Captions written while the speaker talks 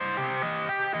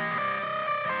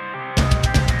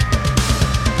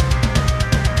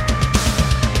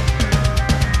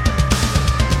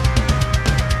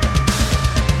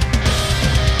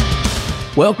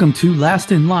Welcome to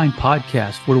Last in Line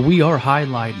podcast, where we are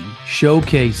highlighting,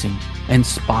 showcasing, and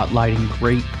spotlighting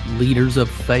great leaders of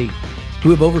faith who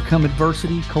have overcome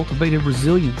adversity, cultivated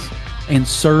resilience, and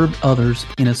served others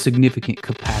in a significant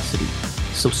capacity.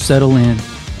 So settle in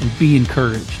and be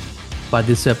encouraged by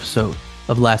this episode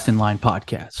of Last in Line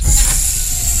podcast.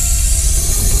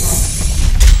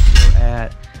 We're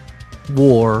at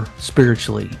war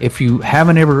spiritually. If you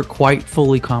haven't ever quite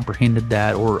fully comprehended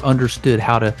that or understood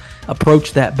how to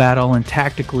approach that battle and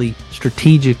tactically,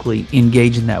 strategically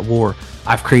engage in that war,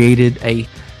 I've created a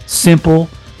simple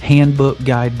handbook,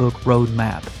 guidebook,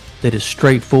 roadmap that is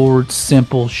straightforward,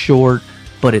 simple, short,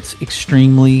 but it's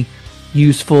extremely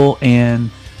useful and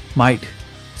might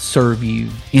serve you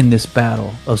in this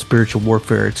battle of spiritual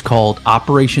warfare. It's called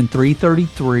Operation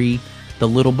 333, the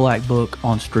Little Black Book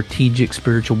on Strategic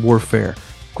Spiritual Warfare.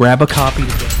 Grab a copy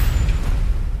today.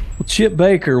 Well, Chip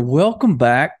Baker, welcome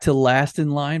back to Last in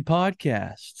Line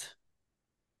podcast.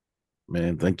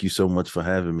 Man, thank you so much for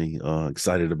having me.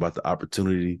 Excited about the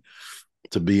opportunity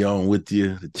to be on with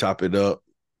you, to chop it up,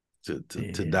 to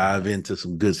dive into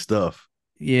some good stuff.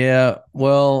 Yeah,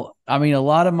 well, I mean, a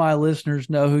lot of my listeners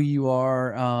know who you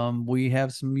are. We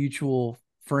have some mutual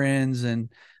friends and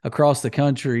across the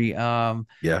country.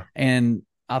 And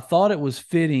I thought it was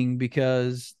fitting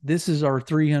because this is our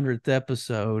 300th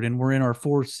episode and we're in our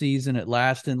fourth season at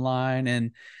Last in Line.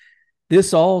 And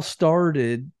this all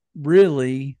started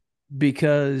really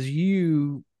because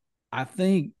you, I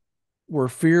think, were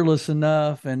fearless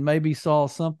enough and maybe saw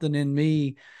something in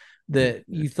me that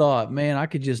you thought, man, I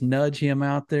could just nudge him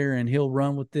out there and he'll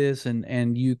run with this.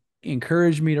 And you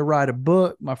encouraged me to write a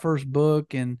book, my first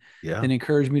book, and then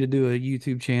encouraged me to do a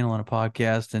YouTube channel and a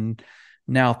podcast. And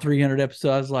now 300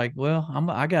 episodes, I was like, well,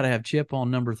 I got to have Chip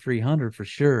on number 300 for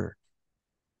sure.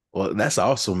 Well, that's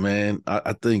awesome, man.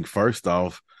 I think first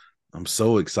off, I'm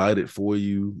so excited for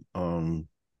you.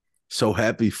 So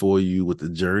happy for you with the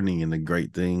journey and the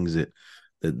great things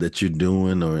that you're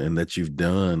doing and that you've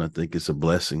done. I think it's a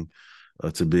blessing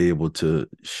to be able to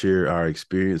share our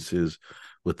experiences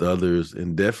with others.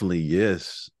 And definitely,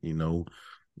 yes, when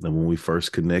we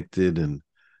first connected and,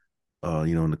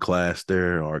 in the class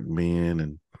there, ARC Men,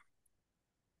 and,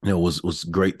 was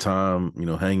great time,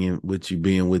 hanging with you,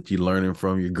 being with you, learning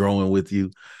from you, growing with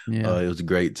you. Yeah. It was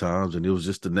great times. And it was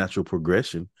just a natural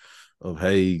progression of,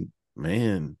 hey,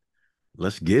 man,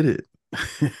 let's get it.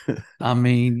 I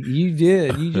mean, you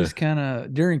did. You just kind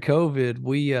of, during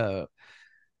COVID,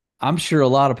 I'm sure a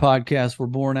lot of podcasts were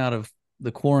born out of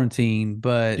the quarantine,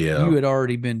 but you had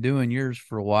already been doing yours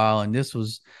for a while. And it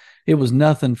was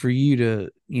nothing for you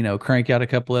to, crank out a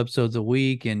couple episodes a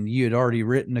week. And you had already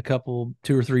written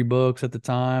two or three books at the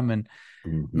time. And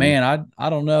man, I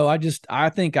don't know. I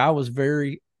think I was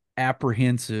very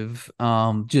apprehensive,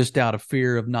 just out of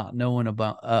fear of not knowing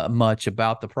about much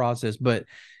about the process. But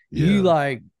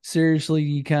you seriously,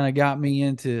 you kind of got me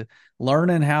into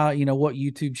learning how, what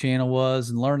YouTube channel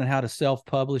was and learning how to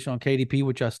self-publish on KDP,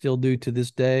 which I still do to this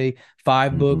day,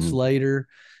 5 books later.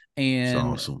 And it's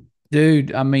awesome,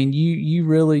 dude, I mean, you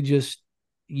really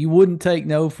you wouldn't take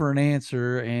no for an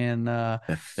answer. And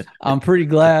I'm pretty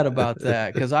glad about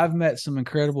that because I've met some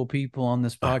incredible people on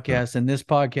this podcast, and this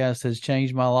podcast has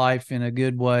changed my life in a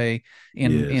good way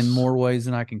in more ways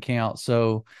than I can count.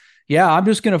 So yeah, I'm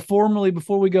just going to formally,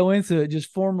 before we go into it,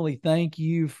 just formally thank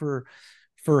you for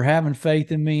having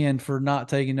faith in me and for not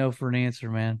taking no for an answer,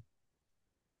 man.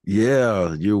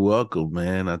 Yeah, you're welcome,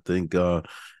 man. I think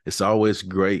it's always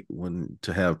great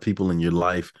to have people in your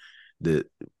life that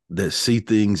see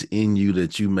things in you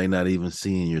that you may not even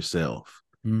see in yourself.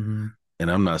 Mm-hmm.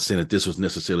 And I'm not saying that this was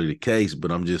necessarily the case,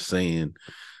 but I'm just saying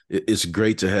it's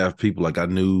great to have people like I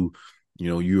knew,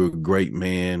 you're a great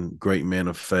man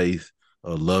of faith,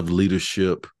 loved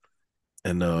leadership,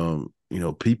 and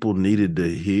people needed to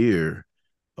hear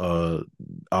all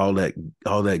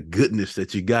that goodness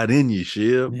that you got in you,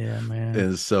 Shib. Yeah, man.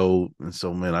 And so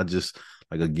man, I just,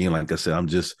 like I said, I'm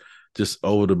just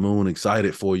over the moon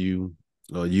excited for you,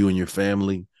 you and your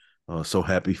family. So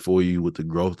happy for you with the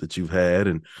growth that you've had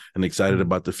and excited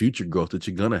about the future growth that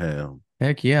you're gonna have.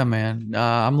 Heck yeah, man.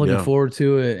 I'm looking forward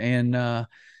to it. And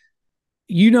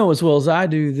as well as I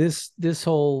do, this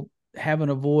whole having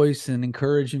a voice and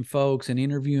encouraging folks and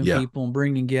interviewing people and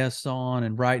bringing guests on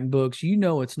and writing books,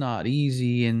 it's not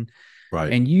easy. And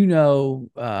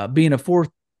being a fourth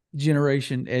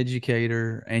generation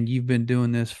educator, and you've been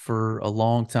doing this for a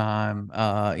long time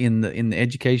in the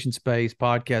education space,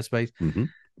 podcast space,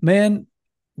 man,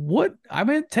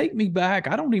 take me back.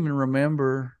 I don't even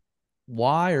remember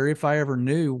why, or if I ever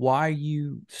knew why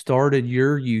you started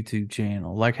your YouTube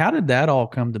channel. Like, how did that all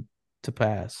come to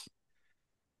pass?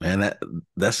 Man,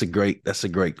 that's a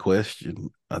great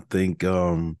question. I think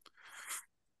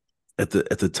at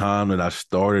the time that I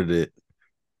started it,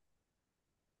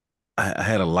 I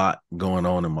had a lot going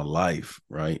on in my life,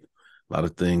 right? A lot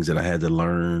of things that I had to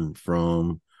learn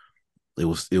from. It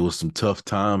was some tough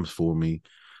times for me,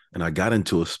 and I got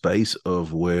into a space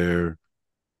of where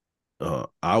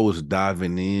I was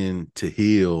diving in to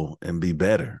heal and be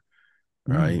better,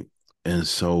 Mm. right? And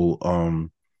so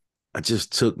I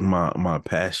just took my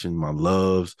passion, my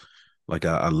loves. Like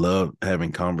I love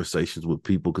having conversations with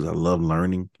people because I love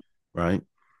learning, right?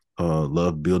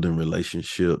 Love building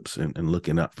relationships and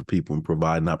looking out for people and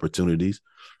providing opportunities.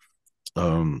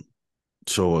 Um,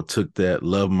 so I took that,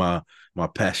 love my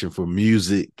passion for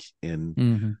music and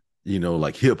Mm-hmm.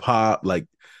 like hip hop, like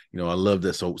I love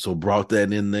that. So brought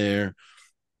that in there,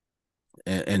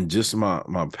 and just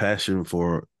my passion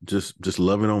for just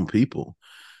loving on people.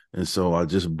 And so I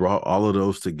just brought all of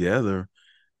those together,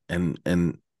 and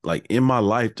like in my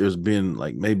life, there's been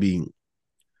like maybe,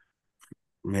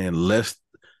 man, less,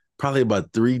 probably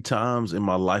about three times in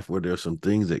my life where there's some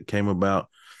things that came about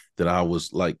that I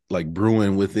was like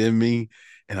brewing within me,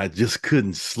 and I just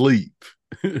couldn't sleep,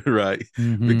 right?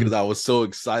 Mm-hmm. Because I was so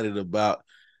excited about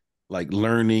like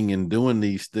learning and doing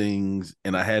these things,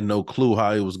 and I had no clue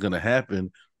how it was going to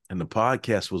happen. And the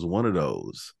podcast was one of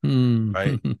those,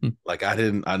 right? Mm-hmm. Like I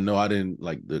know I didn't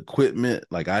like the equipment,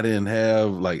 like I didn't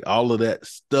have like all of that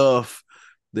stuff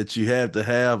that you have to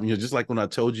have. Just like when I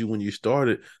told you when you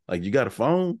started, like you got a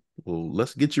phone, well,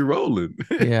 let's get you rolling,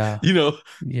 Yeah. you know.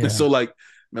 And Yeah. so like,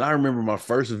 man, I remember my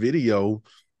first video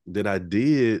that I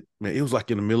did, man, it was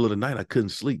like in the middle of the night. I couldn't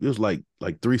sleep. It was like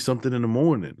three something in the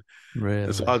morning.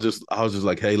 And so Really. I was just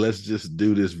like, hey, let's just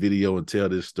do this video and tell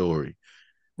this story.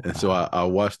 And so Wow. I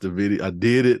watched the video. I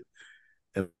did it,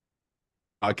 and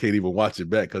I can't even watch it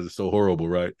back because it's so horrible,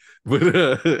 right?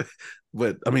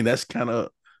 But I mean, that's kind of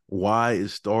why it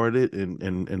started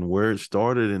and where it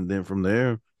started, and then from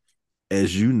there,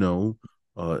 as you know,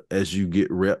 as you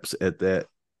get reps at that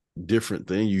different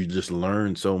thing, you just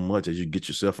learn so much as you get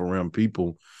yourself around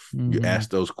people. You Mm-hmm. ask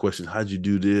those questions: how'd you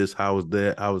do this? How was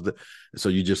that? How was that? And so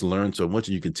you just learn so much,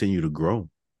 and you continue to grow.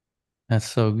 That's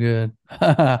so good.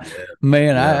 Yeah,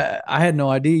 Man, yeah, I had no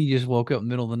idea you just woke up in the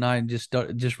middle of the night and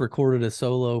just recorded a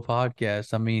solo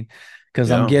podcast. I mean, because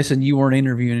I'm yeah. guessing you weren't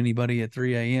interviewing anybody at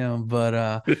 3 a.m.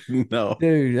 But No.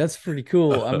 dude, that's pretty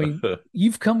cool. I mean,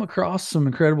 you've come across some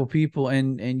incredible people,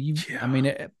 and you, I Yeah,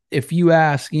 mean, if you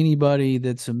ask anybody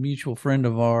that's a mutual friend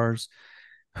of ours,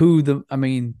 I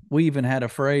mean, we even had a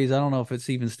phrase, I don't know if it's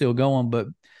even still going, but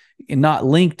not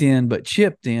LinkedIn, but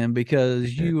chipped in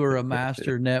because you are a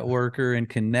master networker and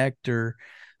connector.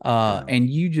 yeah, And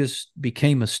you just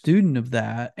became a student of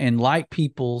that and like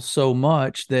people so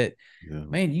much that, yeah,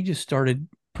 man, you just started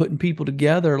putting people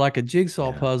together like a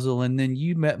jigsaw yeah, puzzle. And then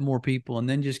you met more people and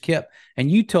then just kept, and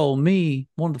you told me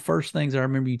one of the first things I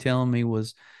remember you telling me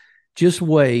was just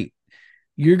wait.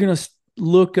 You're going to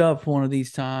look up one of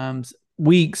these times,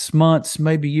 weeks, months,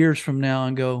 maybe years from now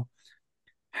and go,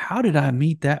 how did I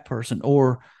meet that person?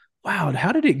 Or, wow,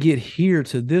 how did it get here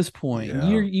to this point? And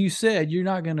yeah, you said you're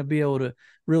not going to be able to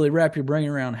really wrap your brain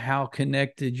around how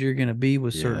connected you're going to be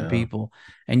with certain yeah, people.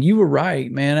 And you were right,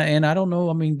 man. And I don't know.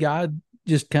 I mean, God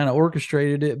just kind of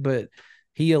orchestrated it, but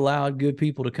he allowed good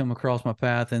people to come across my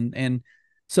path. And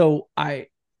so I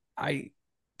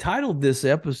titled this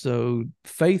episode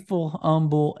Faithful,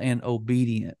 Humble, and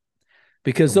Obedient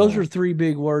because come those are on. three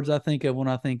big words I think of when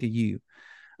I think of you.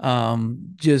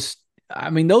 Just, I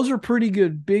mean, those are pretty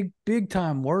good, big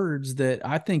time words that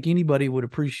I think anybody would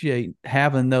appreciate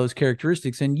having those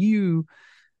characteristics. And you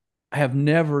have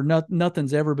never,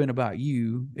 nothing's ever been about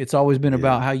you. It's always been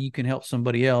about Yeah, how you can help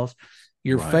somebody else.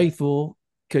 You're right. faithful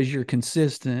because you're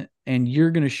consistent and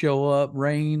you're going to show up,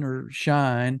 rain or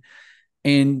shine.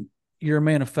 And you're a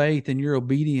man of faith and you're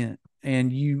obedient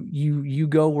and you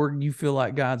go where you feel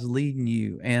like God's leading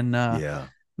you. And, Yeah,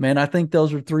 man, I think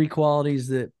those are three qualities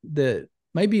that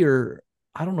maybe are,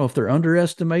 I don't know if they're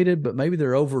underestimated, but maybe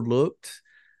they're overlooked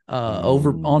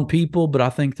over on mm, people, but I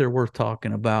think they're worth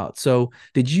talking about. So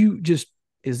did you just,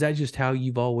 is that just how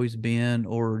you've always been,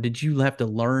 or did you have to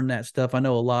learn that stuff? I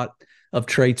know a lot of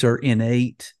traits are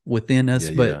innate within us,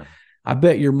 yeah, but yeah. I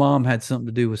bet your mom had something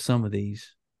to do with some of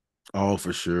these. Oh,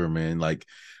 for sure, man. Like,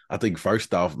 I think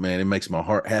first off, man, it makes my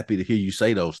heart happy to hear you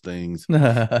say those things.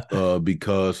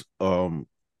 Because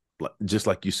just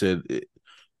like you said,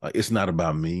 like it's not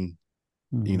about me,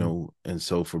 Mhm. and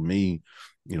so for me,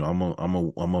 I'm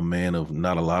a man of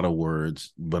not a lot of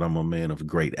words, but I'm a man of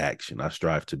great action. I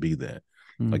strive to be that.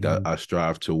 Like Mhm. I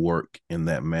strive to work in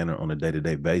that manner on a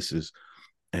day-to-day basis.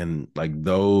 And like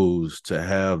those to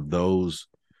have those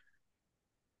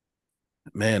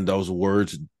Man, those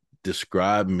words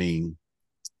describe me.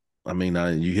 I mean,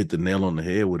 you hit the nail on the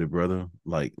head with it, brother.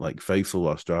 Like faithful,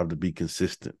 I strive to be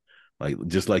consistent. Like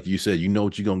just like you said, you know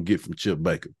what you're gonna get from Chip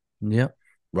Baker, Yep.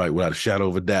 right? Without a shadow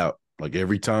of a doubt. Like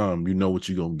every time, you know what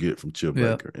you're gonna get from Chip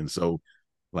Yep. Baker. And so,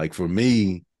 like for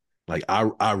me, like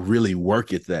I really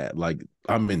work at that. Like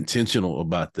I'm intentional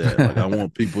about that. Like I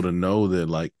want people to know that,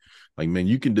 like man,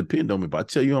 you can depend on me. If I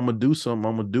tell you I'm gonna do something,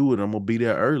 I'm gonna do it. I'm gonna be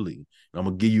there early. I'm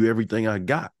gonna give you everything I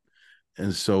got.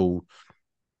 And so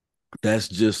that's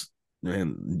just,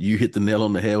 man, you hit the nail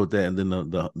on the head with that. And then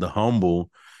the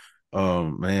humble,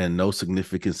 man, no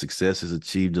significant success is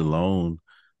achieved alone.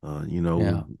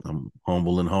 Yeah. I'm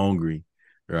humble and hungry,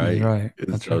 That's right? right.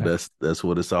 And That's so right. that's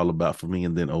what it's all about for me.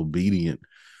 And then obedient,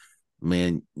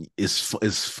 man,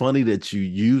 it's funny that you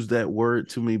use that word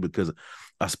to me, because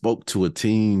I spoke to a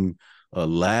team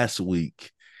last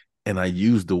week, and I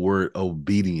used the word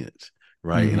obedient,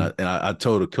 right? And Mm-hmm. I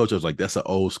told the coach, I was like, that's an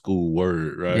old school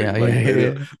word, right? Yeah. Yeah.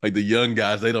 Yeah. Like the young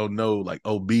guys, they don't know like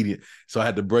obedient. So I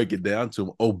had to break it down to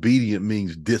them. Obedient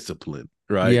means discipline,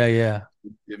 right? Yeah. Yeah.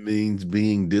 It means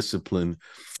being disciplined.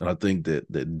 And I think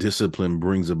that discipline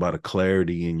brings about a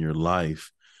clarity in your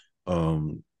life,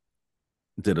 um,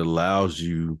 that allows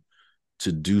you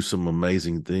to do some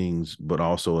amazing things, but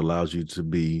also allows you to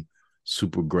be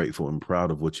super grateful and proud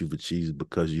of what you've achieved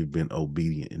because you've been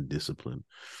obedient and disciplined.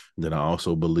 Then I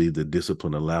also believe that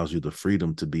discipline allows you the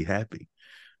freedom to be happy,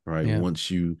 right? Yeah. Once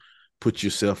you put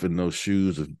yourself in those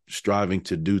shoes of striving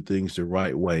to do things the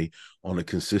right way on a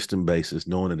consistent basis,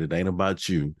 knowing that it ain't about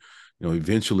you,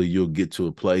 eventually you'll get to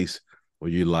a place where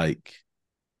you're like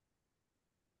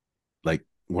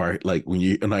where like when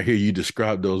you and I hear you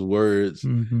describe those words,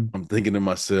 Mm-hmm. I'm thinking to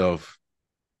myself,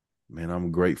 man,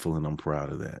 I'm grateful and I'm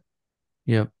proud of that.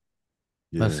 Yep.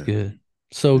 That's Yeah, good.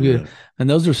 So yeah, good. And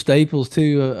those are staples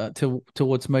too, to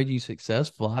what's made you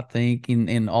successful, I think,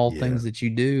 in all yeah. things that you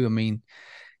do. I mean,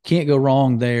 can't go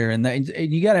wrong there. And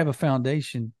you got to have a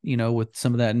foundation, with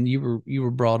some of that. And you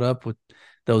were brought up with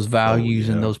those Oh values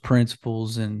and yeah, those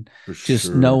principles, and for just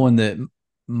sure. knowing that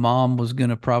mom was going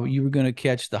to probably, you were going to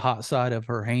catch the hot side of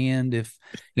her hand if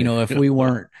we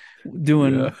weren't Yeah.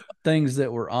 doing things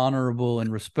that were honorable and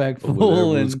Or whatever respectful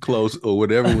was and close, or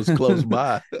whatever was close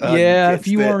by, I can yeah, if catch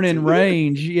you that weren't in too.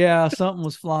 range, yeah, something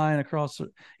was flying across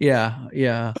yeah,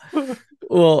 yeah.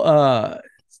 Well,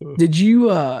 did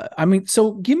you I mean,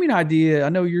 so give me an idea. I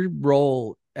know your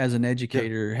role as an Yeah,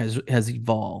 educator has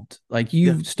evolved. Like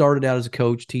yeah, you've started out as a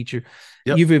coach, teacher.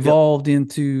 yep, You've yep. evolved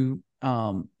into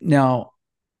now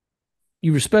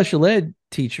you were a special ed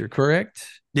teacher, correct?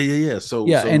 Yeah, yeah, yeah. So,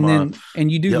 Yeah, so and my, then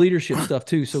you do yep. leadership stuff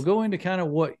too. So go into kind of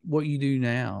what you do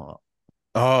now.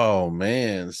 Oh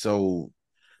man. So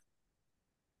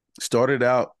started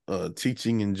out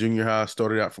teaching in junior high,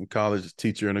 started out from college as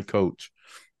teacher and a coach.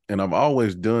 And I've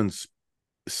always done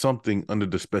something under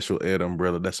the special ed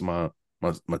umbrella. That's my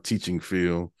teaching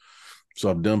field. So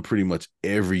I've done pretty much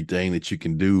everything that you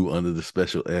can do under the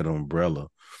special ed umbrella.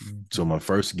 So Mhm. my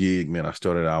first gig, man,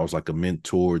 I was like a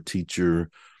mentor teacher.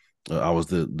 I was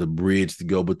the bridge to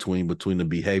go between the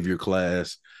behavior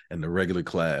class and the regular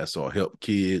class. So I help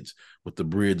kids with the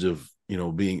bridge of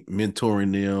being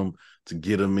mentoring them to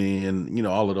get them in,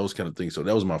 all of those kind of things. So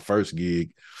that was my first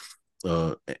gig,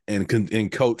 uh,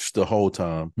 and coached the whole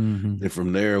time. Mhm. And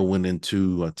from there, I went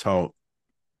into I taught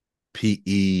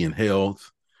PE and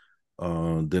health.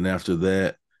 Then after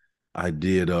that, I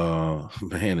did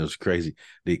man, it was crazy.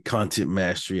 Did content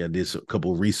mastery. I did a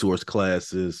couple resource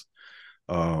classes.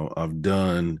 I've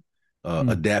done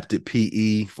Mm. adapted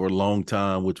PE for a long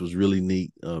time, which was really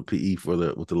neat. PE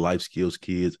with the life skills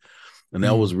kids, and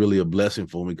that was Mm. really a blessing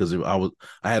for me because I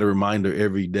had a reminder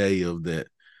every day of that.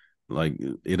 Like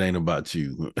it ain't about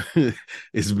you;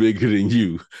 it's bigger than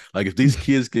you. Like if these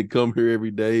kids can come here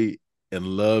every day and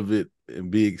love it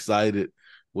and be excited,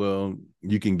 well,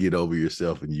 you can get over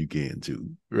yourself and you can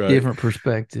too, right? Different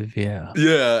perspective, yeah.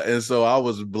 Yeah, and so I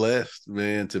was blessed,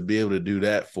 man, to be able to do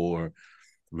that for,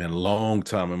 man, a long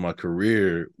time in my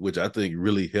career, which I think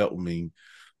really helped me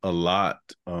a lot,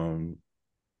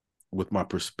 with my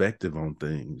perspective on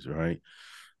things, right?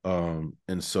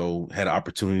 And so had an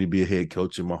opportunity to be a head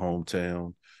coach in my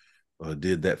hometown.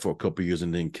 Did that for a couple of years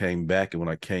and then came back. And when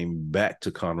I came back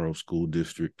to Conroe School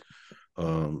District,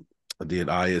 I did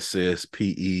ISS,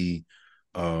 PE,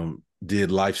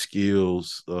 did life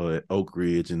skills at Oak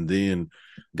Ridge, and then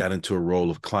got into a role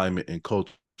of climate and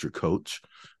culture coach.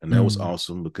 And that was Mm.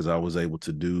 awesome because I was able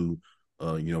to do,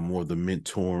 more of the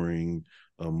mentoring,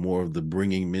 more of the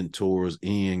bringing mentors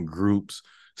in groups,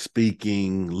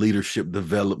 speaking, leadership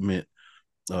development.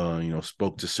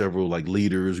 Spoke to several like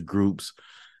leaders groups,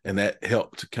 and that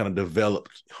helped to kind of develop,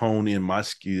 hone in my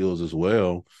skills as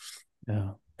well.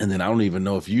 Yeah. And then I don't even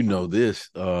know if you know this,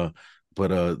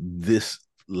 but this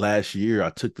last year I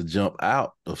took the jump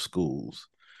out of schools.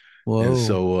 And Whoa.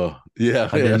 so yeah,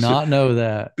 I did not know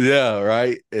that. yeah,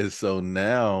 right. And so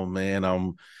now, man,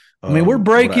 I'm I mean, we're what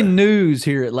breaking I news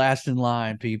here at Last in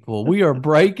Line, people. We are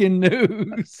breaking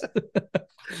news.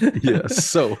 yeah,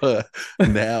 so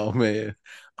now, man,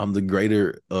 I'm the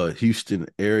greater Houston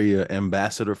area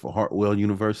ambassador for Hartwell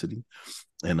University.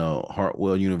 And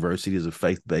Hartwell University is a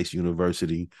faith-based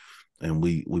university, and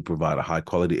we provide a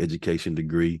high-quality education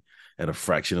degree at a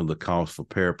fraction of the cost for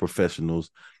paraprofessionals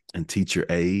and teacher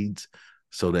aides.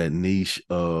 So that niche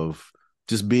of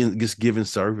just giving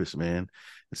service, man.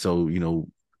 So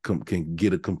can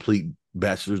get a complete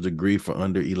bachelor's degree for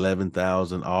under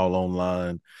 11,000, all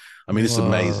online. I mean, it's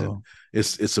amazing. Whoa.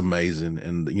 It's amazing,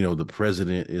 and the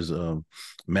president is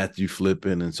Matthew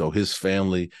Flippin, and so his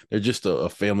family, they're just a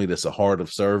family that's a heart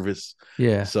of service.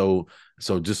 Yeah. So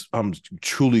just I'm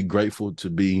truly grateful to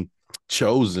be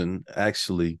chosen,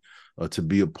 actually, to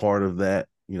be a part of that.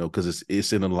 Because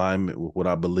it's in alignment with what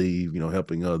I believe.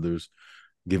 Helping others,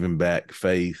 giving back,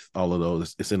 faith, all of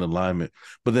those. It's in alignment.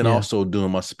 But then Yeah. also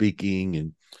doing my speaking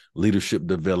and leadership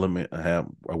development. I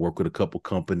work with a couple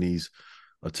companies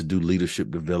to do leadership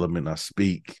development. I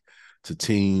speak to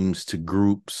teams, to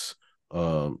groups,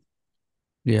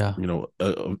 Yeah.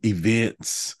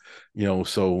 events.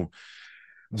 So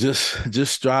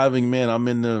just striving, man. I'm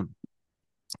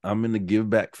in the give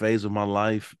back phase of my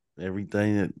life.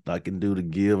 Everything that I can do to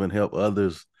give and help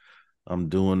others, I'm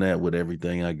doing that with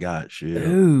everything I got. Shit.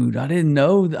 Dude, I didn't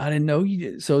know. I didn't know you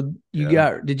did. So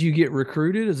Yeah. did you get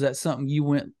recruited? Is that something you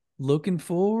went looking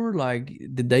for? Like,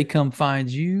 did they come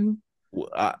find you? Well,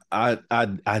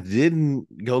 I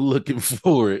didn't go looking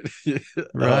for it. uh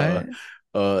Right.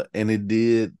 and it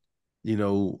did,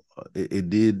 it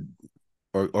did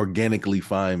organically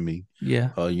find me.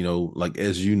 Yeah. Like,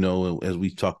 as as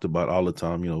we talked about all the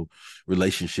time,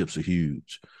 relationships are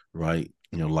huge, right?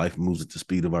 Life moves at the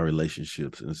speed of our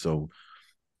relationships. And so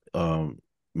um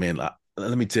man,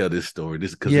 let me tell this story,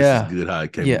 this because this is Yeah. good how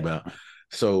it came Yeah. about.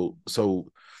 So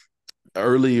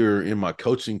earlier in my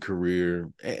coaching career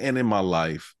and in my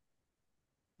life,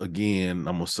 again,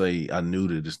 I'm gonna say I knew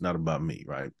that it's not about me,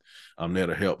 right? I'm there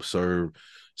to help serve.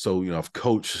 So, I've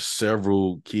coached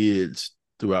several kids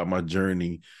throughout my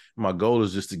journey. My goal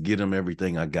is just to get them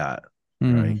everything I got,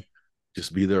 right? Hmm.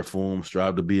 Just be there for them,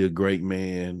 strive to be a great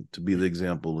man, to be the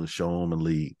example and show them and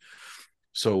lead.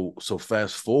 So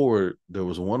fast forward, there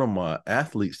was one of my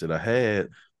athletes that I had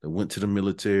that went to the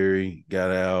military,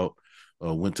 got out,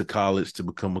 went to college to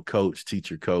become a coach,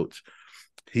 teacher coach.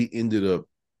 He ended up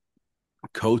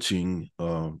coaching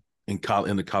in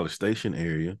the College Station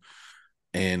area,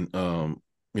 and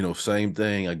same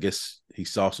thing. I guess he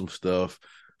saw some stuff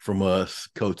from us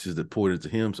coaches that poured into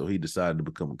him, so he decided to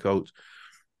become a coach,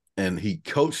 and he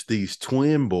coached these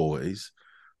twin boys.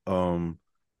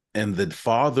 And the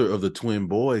father of the twin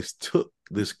boys took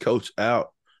this coach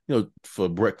out, for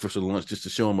breakfast or lunch, just to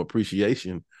show him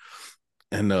appreciation.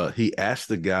 And he asked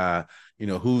the guy,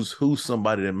 who's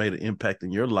somebody that made an impact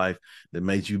in your life that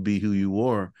made you be who you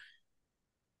were,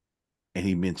 and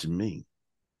he mentioned me.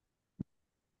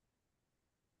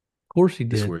 Of course he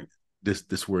This did. where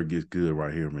this where it gets good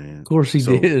right here, Of man. course he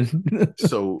So did.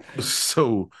 so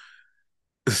so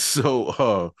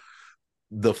so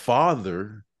the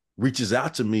father reaches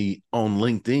out to me on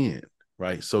LinkedIn,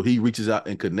 right? So he reaches out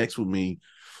and connects with me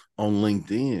on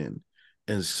LinkedIn.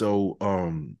 And so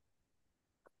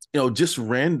just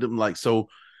random, like, so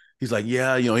he's like,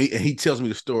 yeah, he tells me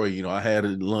the story. I had a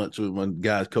lunch with my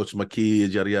guys coaching my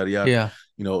kids, yada, yada, yada. Yeah.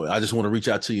 I just want to reach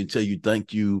out to you and tell you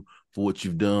thank you for what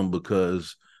you've done,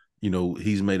 because,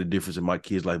 he's made a difference in my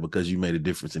kid's life because you made a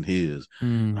difference in his.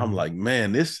 I'm Mm. like,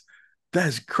 man,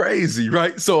 that's crazy,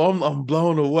 right? So I'm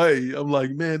blown away. I'm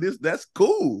like, man, that's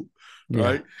cool, Yeah.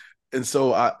 right? And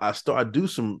so I do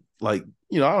some, like,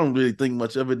 I don't really think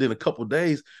much of it. Then a couple of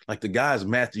days, like, the guy's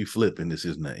Matthew Flippin is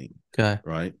his name, Okay.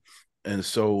 right? And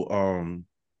so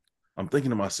I'm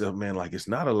thinking to myself, man, like, it's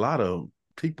not a lot of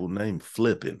people named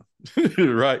Flippin,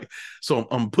 right? So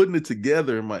I'm putting it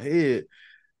together in my head.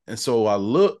 And so I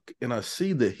look and I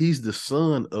see that he's the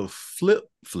son of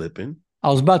Flippin, I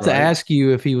was about to right? ask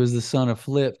you if he was the son of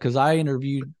Flip because I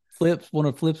interviewed Flip's one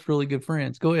of Flip's really good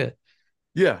friends. Go ahead.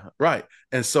 Yeah, right.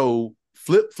 And so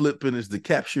Flippin is the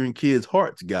capturing kids'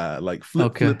 hearts guy. Like,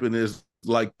 Okay. Flippin is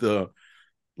like the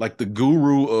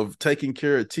guru of taking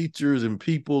care of teachers and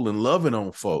people and loving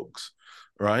on folks,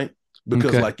 right?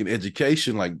 Because, Okay. like, in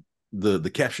education, like,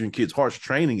 the capturing kids' hearts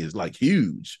training is, like,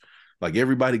 huge. Like,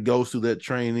 everybody goes through that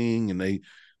training, and they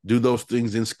do those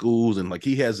things in schools. And like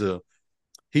he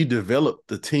developed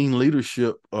the teen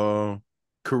leadership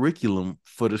curriculum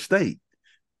for the state,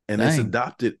 and it's Dang.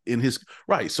 adopted in his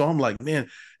right. So I'm like, man,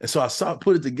 and so I saw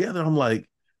put it together. I'm like,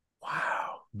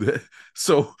 wow.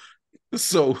 So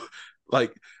so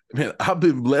like, man, I've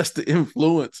been blessed to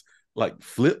influence like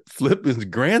Flippin's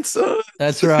grandson,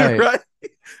 That's right. right?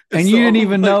 And And you so didn't I'm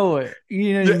even like, know it.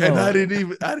 You didn't yeah, even and know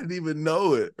it. I didn't even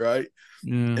know it, right?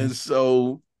 Yeah. And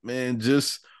so, man,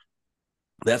 just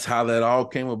that's how that all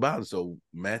came about. So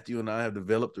Matthew and I have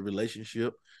developed a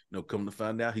relationship. Come to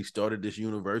find out, he started this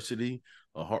university,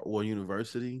 Hartwell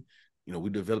University. We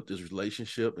developed this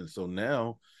relationship, and so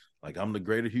now, like, I'm the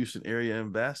Greater Houston area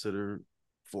ambassador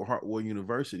for Hartwell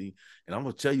University, and I'm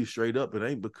gonna tell you straight up, it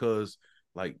ain't because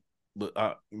like, but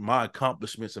my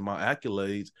accomplishments and my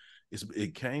accolades,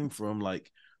 it came from like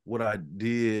what I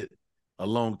did a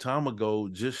long time ago,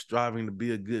 just striving to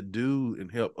be a good dude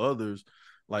and help others.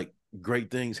 Like,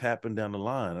 great things happen down the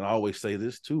line. And I always say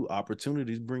this too: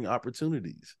 opportunities bring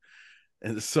opportunities.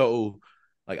 And so,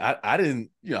 like, I didn't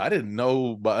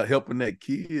know by helping that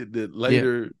kid that Yeah.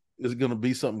 later is going to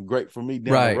be something great for me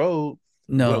down the Right. road.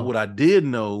 But No. what I did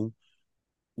know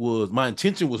was my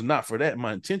intention was not for that.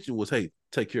 My intention was, hey,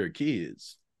 take care of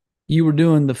kids. You were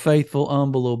doing the faithful,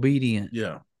 humble, obedient.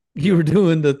 Yeah. You Yeah. were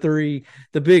doing the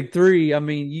big three. I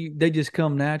mean, they just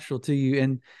come natural to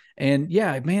you. And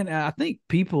yeah, man, I think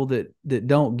people that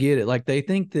don't get it, like they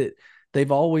think that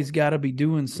they've always got to be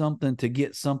doing something to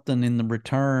get something in the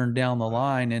return down the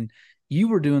line. And you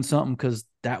were doing something because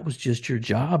that was just your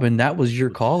job and that was your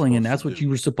What you're calling and supposed to that's what do. you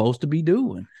were supposed to be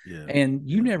doing. Yeah. And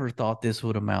you Yeah. never thought this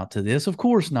would amount to this. Of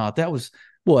course not. That was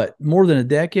what, more than a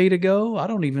decade ago? I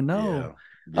don't even know.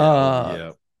 Yeah. Yeah. Oh, Uh, yeah.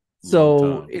 Long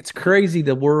so time. it's crazy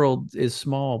the world is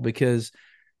small because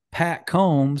Pat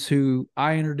Combs, who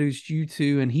I introduced you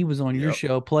to, and he was on your Yep.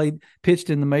 show, pitched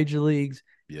in the major leagues,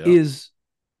 Yep. is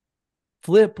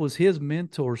Flip was his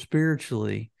mentor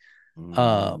spiritually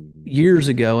years Mm-hmm.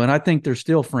 ago. And I think they're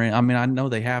still friends. I mean, I know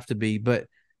they have to be, but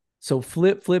so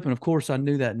Flip, and of course I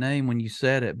knew that name when you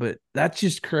said it, but that's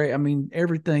just crazy. I mean,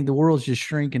 everything, the world's just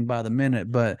shrinking by the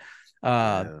minute, but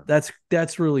Yeah.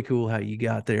 that's really cool how you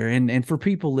got there. And for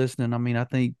people listening, I mean, I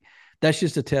think that's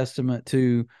just a testament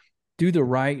to do the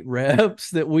right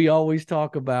reps that we always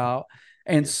talk about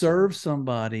and Yes, sir. serve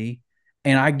somebody.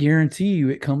 And I guarantee you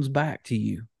it comes back to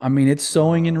you. I mean, it's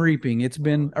sowing and Uh, reaping. It's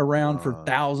been around for uh,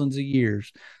 thousands of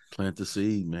years. plant the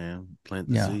seed, man. Plant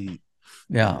the Yeah. seed.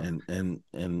 And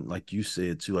Yeah. like you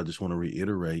said too, I just want to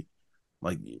reiterate,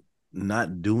 like,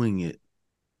 not doing it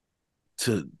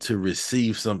to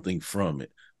receive something from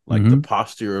it. Like, the Mm-hmm.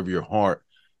 posture of your heart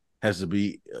has to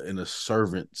be in a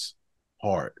servant's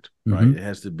heart, right? Mm-hmm. It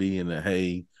has to be in a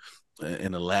hey,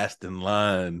 in a last in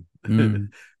line Mm-hmm.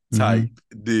 Mm-hmm. type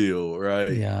deal,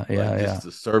 right? Yeah. Like, Yeah. Yeah. just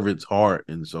the servant's heart.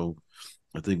 And so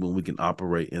I think when we can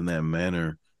operate in that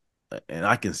manner, and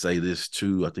I can say this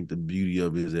too, I think the beauty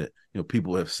of it is that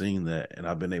people have seen that, and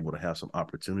I've been able to have some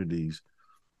opportunities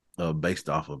based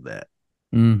off of that.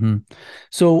 Mm-hmm.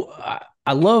 So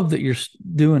I love that you're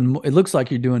doing. It looks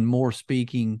like you're doing more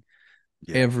speaking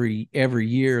Yeah. every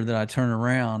year that I turn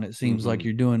around. It seems like Mm-hmm.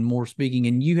 you're doing more speaking,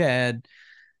 and you had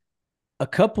a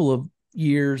couple of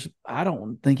years. I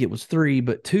don't think it was three,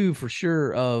 but two for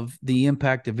sure of the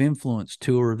Impact of Influence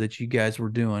tour that you guys were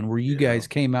doing, where you Yeah. guys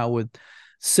came out with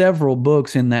several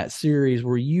books in that series,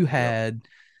 where you Yep. had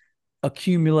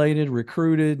accumulated,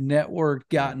 recruited, networked,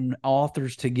 Yeah. gotten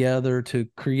authors together to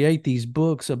create these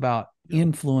books about Yep.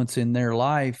 influence in their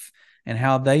life and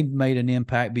how they made an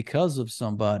impact because of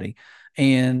somebody.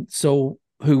 And so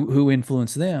who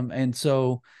influenced them. And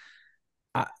so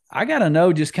I got to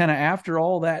know, just kind of after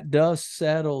all that dust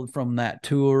settled from that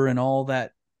tour and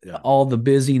Yeah. all the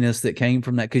busyness that came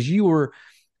from that, because you were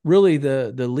really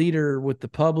the leader with the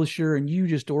publisher and you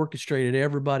just orchestrated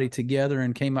everybody together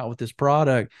and came out with this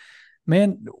product.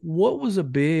 Man, what was a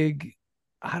big,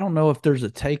 I don't know if there's a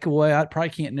takeaway. I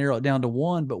probably can't narrow it down to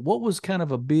one, but what was kind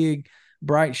of a big,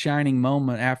 bright, shining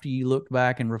moment after you looked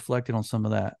back and reflected on some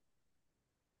of that?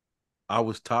 I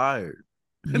was tired.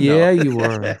 No. Yeah, you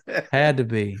were. Had to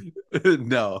be.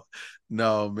 No.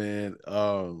 No, man.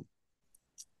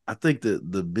 I think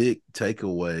that the big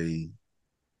takeaway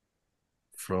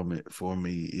from it for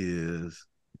me is,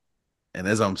 and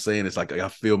as I'm saying, it's like I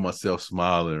feel myself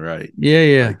smiling, right? Yeah,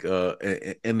 yeah.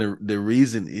 Like, and the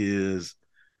reason is,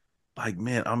 like,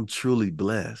 man, I'm truly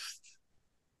blessed.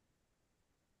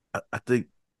 I think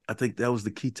that was the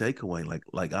key takeaway.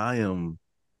 Like I am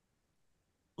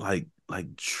like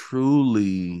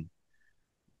truly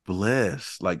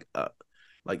blessed. Like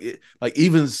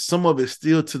even some of it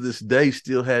still to this day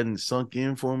still hadn't sunk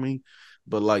in for me.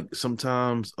 but like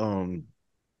sometimes, and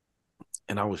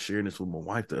I was sharing this with my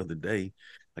wife the other day.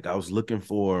 Like I was looking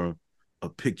for a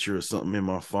picture or something in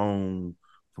my phone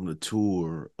from the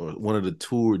tour or one of the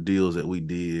tour deals that we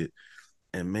did.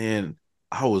 And man,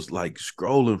 I was like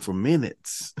scrolling for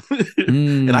minutes.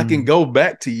 And I can Mm. go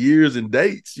back to years and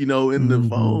dates, in the Mm-hmm.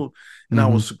 phone. And I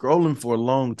Mm-hmm. was scrolling for a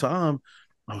long time.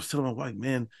 I was telling my wife,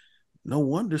 man, no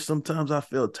wonder sometimes I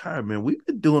felt tired, man. We've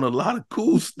been doing a lot of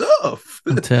cool stuff.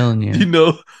 I'm telling you. you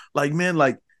know, like man,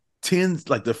 like 10,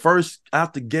 like the first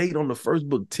out the gate on the first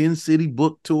book, 10 city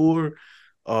book tour.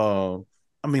 Uh,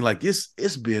 I mean, like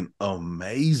it's been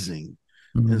amazing.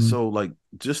 And Mm-hmm. so like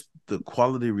just the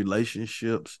quality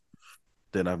relationships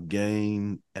that I've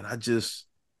gained, and I just,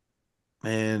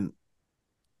 man,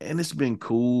 and it's been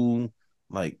cool.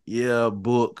 Like, yeah,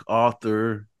 book,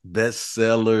 author,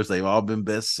 bestsellers, they've all been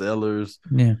bestsellers.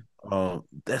 Yeah.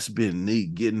 That's been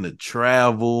neat getting to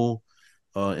travel.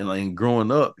 And like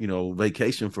growing up,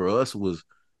 vacation for us was,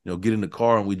 get in the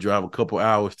car and we drive a couple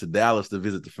hours to Dallas to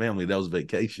visit the family. That was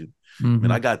vacation. Man,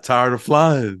 Mm-hmm. I got tired of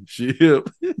flying. Shit.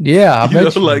 Yeah, I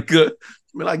bet you. Like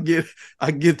man,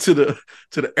 I get to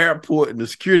the airport and the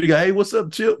security guy, hey, what's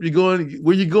up, Chip?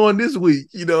 Where you going this week?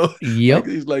 Like Yep.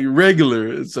 he's like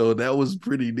regular. So that was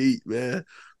pretty neat, man.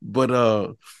 But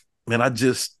man, I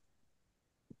just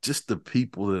the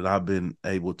people that I've been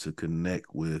able to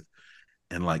connect with.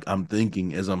 And like I'm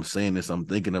thinking, as I'm saying this, I'm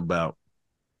thinking about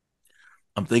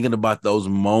those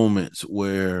moments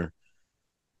where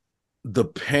the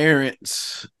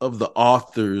parents of the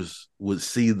authors would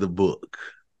see the book.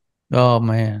 Oh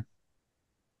man.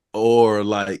 Or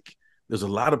like there's a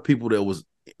lot of people that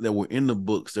were in the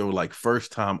books that were like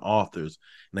first time authors,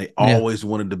 and they Yeah. always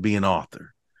wanted to be an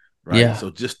author, right? Yeah. So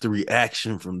just the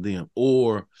reaction from them.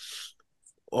 Or,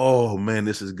 oh man,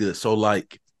 this is good. So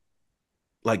like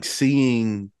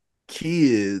seeing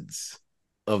kids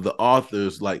of the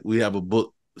authors, like we have a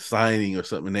book signing or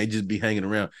something, and they just be hanging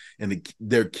around, and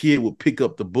their kid would pick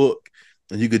up the book,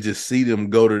 and you could just see them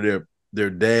go to their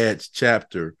dad's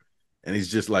chapter, and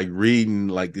he's just like reading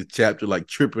like the chapter, like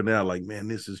tripping out, like, man,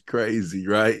 this is crazy,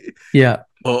 right? Yeah.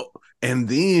 Oh, and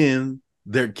then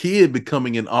their kid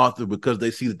becoming an author because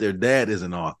they see that their dad is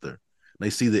an author. They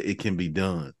see that it can be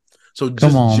done. So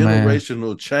Come just on, man.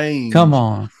 generational Come change,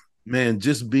 on. man,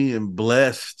 just being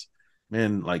blessed,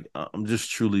 man. Like I'm just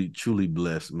truly, truly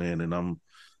blessed, man, and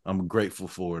I'm grateful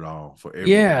for it all, for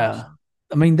everything. Yeah. So,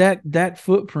 I mean that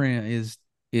footprint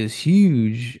is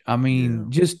huge. I yeah.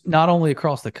 mean, just not only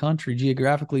across the country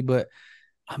geographically, but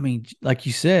I mean, like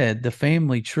you said, the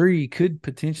family tree could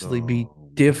potentially be Oh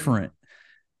different man.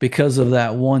 because of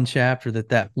that one chapter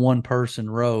that one person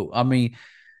wrote. I mean,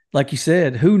 like you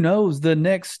said, who knows? The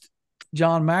next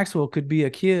John Maxwell could be a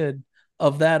kid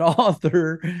of that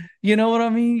author. You know what I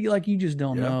mean? Like you just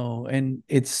don't Yeah. know. And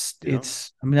it's Yeah.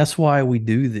 it's I mean, that's why we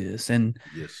do this. And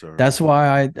Yes, sir. that's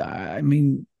why I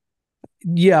mean,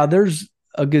 yeah, there's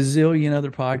a gazillion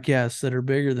other podcasts that are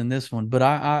bigger than this one, but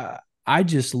I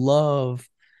just love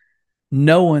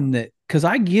knowing that because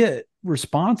I get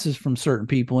responses from certain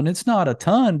people, and it's not a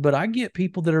ton, but I get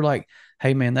people that are like,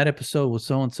 "Hey, man, that episode was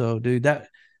so and so, dude.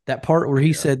 That part where he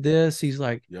Yeah. said this, he's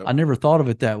like, Yep. I never thought of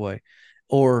it that way,"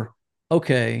 or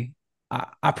okay,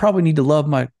 I probably need to love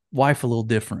my wife a little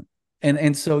different,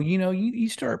 and so you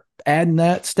start adding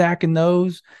that, stacking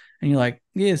those, and you're like,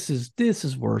 this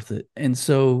is worth it, and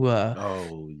so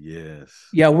Oh yes.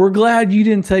 yeah, we're glad you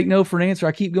didn't take no for an answer.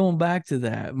 I keep going back to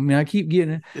that. I mean, I keep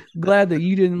getting glad that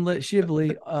you didn't let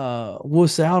Shibley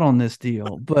wuss out on this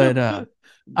deal. But I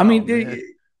No, mean, man. I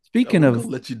speaking wasn't gonna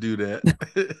of let you do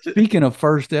that. speaking of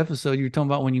first episode, you were talking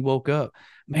about when you woke up.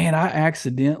 Man, I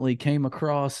accidentally came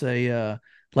across a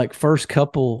like first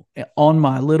couple on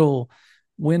my little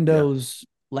Yeah. Windows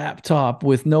laptop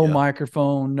with no Yeah.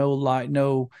 microphone, no light,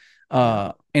 no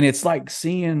Yeah. and it's like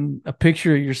seeing a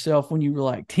picture of yourself when you were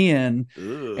like 10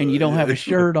 and you don't have Yeah. a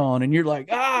shirt on and you're like,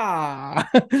 ah.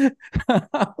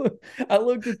 I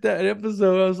looked at that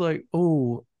episode, I was like,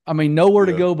 oh, I mean, nowhere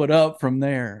to Yeah. go but up from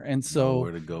there. And so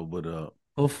Nowhere to go but up.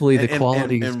 hopefully the And and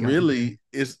quality has and gotten better. really,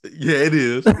 it's, yeah, it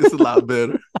is. It's a lot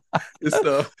better. It's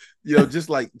just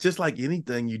like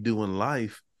anything you do in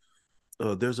life,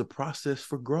 there's a process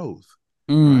for growth,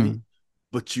 right? Mm,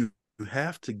 But you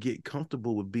have to get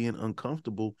comfortable with being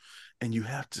uncomfortable, and you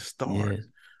have to start, yes.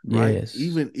 right? Yes.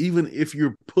 Even if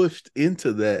you're pushed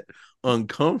into that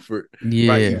uncomfort,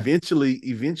 right? Yeah.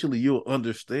 Eventually you'll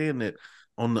understand that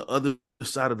on the other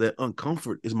side of that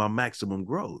uncomfort is my maximum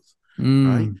growth,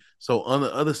 right? So on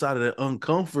the other side of that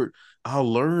uncomfort,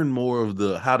 I'll learn more of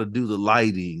the how to do the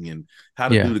lighting and how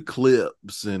to do the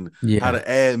clips and how to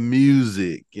add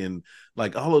music and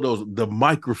like all of those, the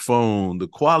microphone, the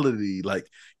quality, like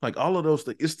all of those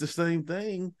things. It's the same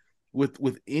thing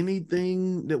with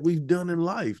anything that we've done in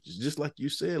life. Just like you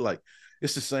said, like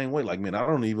it's the same way. Like, man, I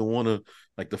don't even want to,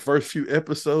 like the first few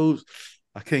episodes,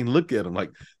 I can't look at them.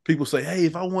 Like people say, hey,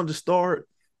 if I wanted to start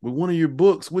with one of your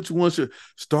books, which one should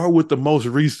start with the most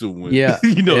recent one? Yeah.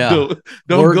 You know, Yeah.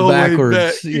 don't Work go way back.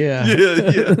 backwards. Yeah.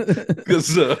 Yeah.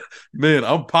 Because man,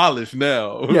 I'm polished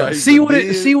now. Yeah. Right. See But what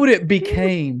then it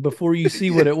became before you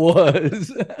see what it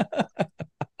was.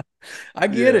 I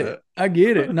get yeah. it. I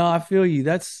get it. No, I feel you.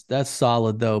 That's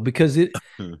solid though, because it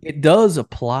does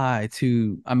apply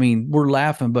to, I mean, we're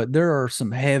laughing, but there are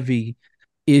some heavy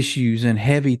issues and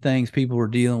heavy things people are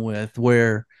dealing with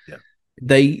where Yeah.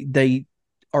 they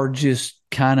are just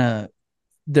kind of,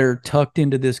 they're tucked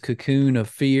into this cocoon of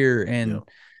fear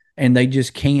and they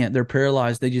just can't, they're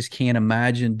paralyzed. They just can't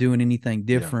imagine doing anything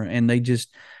different.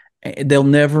 And they'll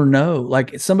never know.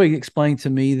 Like somebody explained to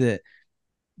me that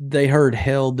they heard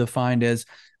hell defined as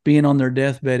being on their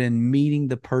deathbed and meeting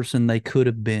the person they could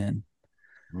have been.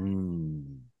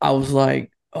 I was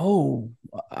like, oh,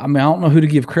 I mean, I don't know who to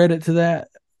give credit to that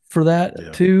for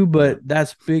that too, but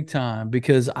that's big time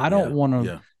because I don't want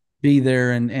to be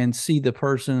there and see the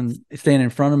person stand in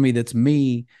front of me that's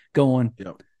me going,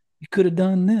 you could have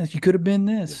done this, you could have been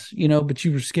this, you know, but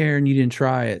you were scared and you didn't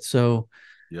try it. So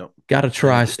got to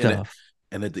try stuff.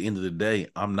 And at the end of the day,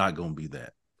 I'm not going to be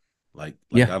that. I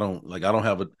don't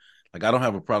have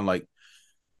a problem. Like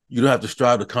you don't have to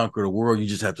strive to conquer the world. You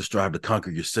just have to strive to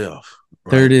conquer yourself.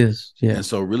 Right? There it is. Yeah. And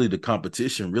so really the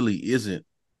competition really isn't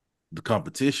the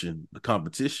competition. The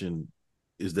competition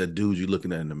is that dude you're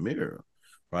looking at in the mirror.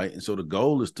 Right. And so the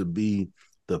goal is to be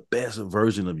the best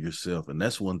version of yourself. And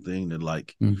that's one thing that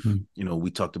like, you know, we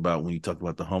talked about when you talked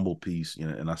about the humble piece, you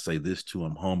know, and I say this too,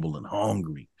 I'm humble and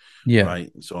hungry. Yeah.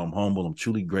 Right. And so I'm humble. I'm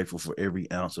truly grateful for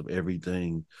every ounce of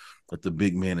everything that the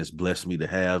big man has blessed me to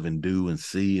have and do and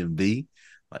see and be.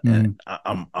 And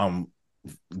I'm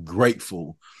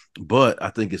grateful, but I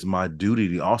think it's my duty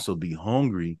to also be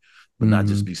hungry, but not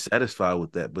just be satisfied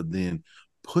with that, but then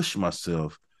push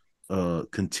myself,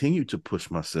 continue to push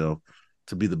myself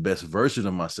to be the best version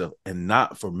of myself, and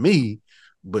not for me,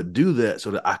 but do that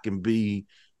so that I can be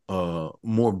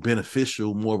more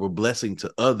beneficial, more of a blessing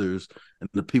to others and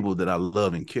the people that I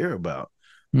love and care about.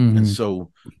 And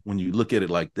so when you look at it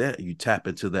like that, you tap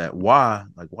into that why,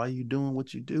 like why are you doing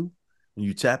what you do? When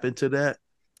you tap into that,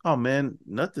 oh man,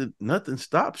 nothing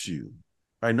stops you.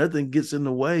 Right? Nothing gets in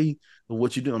the way of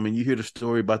what you do. I mean, you hear the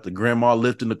story about the grandma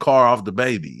lifting the car off the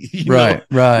baby, you know,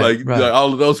 like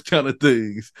all of those kind of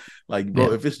things. Like,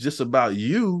 bro, if it's just about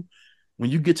you, when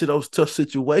you get to those tough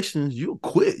situations, you'll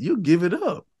quit, you'll give it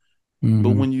up. But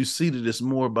when you see that it's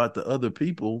more about the other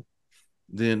people,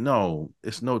 then no,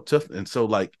 it's no tough. And so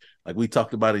like we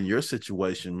talked about in your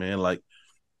situation, man, like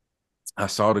I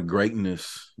saw the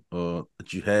greatness that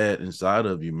you had inside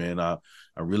of you, man. I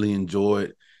really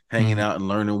enjoyed hanging out and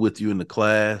learning with you in the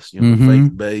class, you know,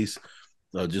 faith-based,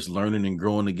 just learning and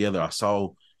growing together. I saw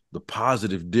the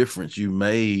positive difference you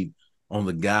made on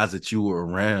the guys that you were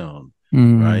around,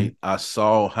 right? I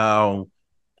saw how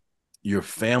your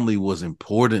family was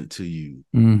important to you.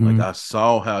 Like I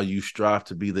saw how you strive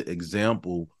to be the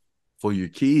example for your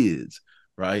kids,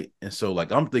 right? And so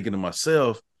like I'm thinking to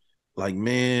myself, like,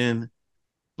 man,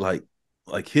 like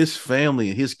his family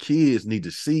and his kids need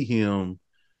to see him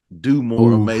do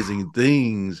more amazing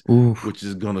things, which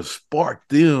is going to spark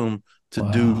them to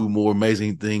do more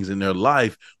amazing things in their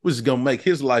life, which is going to make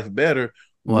his life better,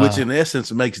 which in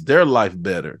essence makes their life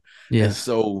better. And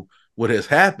so what has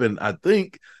happened, I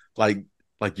think, like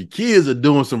your kids are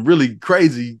doing some really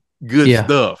crazy good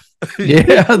stuff.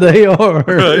 Yeah, they are.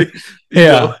 Right.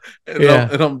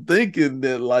 And I'm thinking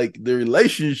that like the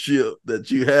relationship that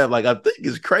you have, like I think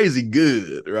is crazy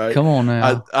good, right? Come on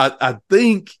now. I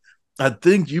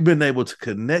think you've been able to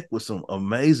connect with some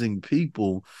amazing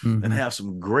people and have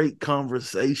some great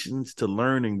conversations to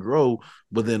learn and grow,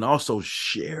 but then also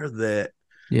share that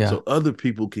so other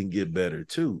people can get better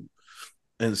too.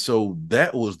 And so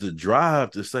that was the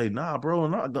drive to say, nah, bro, I'm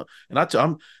not gonna. And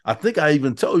I think I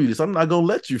even told you this. I'm not gonna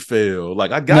let you fail. Like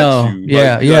I got you.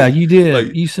 Yeah, like, you did.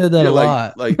 Like, you said that a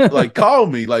lot. like call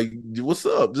me. Like, what's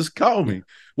up? Just call me.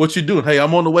 What you doing? Hey,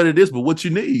 I'm on the way to this, but what you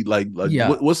need? Like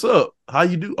what's up? How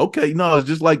you do? Okay, no, it's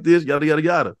just like this. Yada yada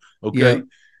yada. Okay.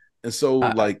 And so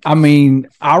I mean,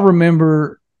 I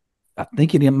remember. I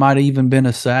think it might have even been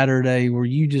a Saturday where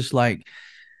you just like,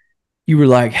 you were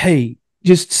like, hey,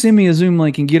 just send me a Zoom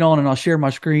link and get on, and I'll share my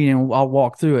screen and I'll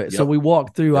walk through it. So we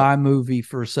walked through iMovie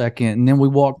for a second, and then we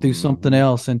walked through something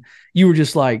else. And you were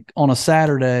just like, on a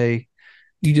Saturday,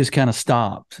 you just kind of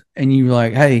stopped and you were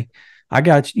like, hey, I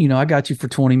got you, I got you for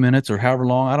 20 minutes or however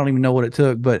long. I don't even know what it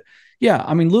took, but yeah,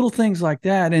 I mean, little things like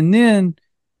that. And then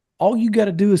all you got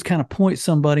to do is kind of point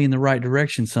somebody in the right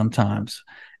direction sometimes.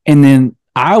 And then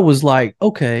I was like,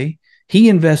 okay, he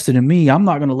invested in me. I'm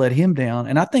not going to let him down.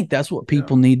 And I think that's what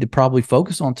people need to probably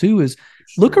focus on too, is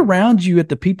look around you at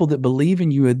the people that believe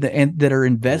in you and that are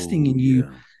investing in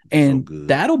you. And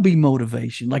that'll be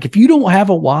motivation. Like if you don't have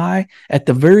a why, at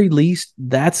the very least,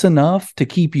 that's enough to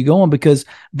keep you going, because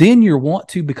then your want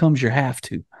to becomes your have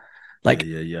to. Like,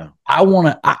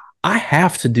 I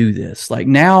have to do this. Like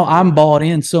now I'm bought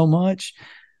in so much.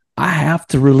 I have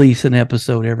to release an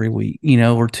episode every week,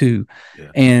 or two.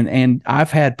 Yeah. And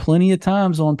I've had plenty of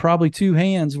times on probably two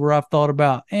hands where I've thought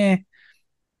about, it'll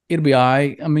be all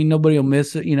right. I mean, nobody will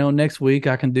miss it. Next week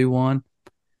I can do one,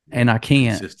 and I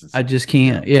can't. I just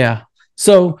can't. Yeah.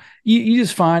 So you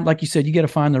just find, like you said, you got to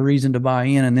find the reason to buy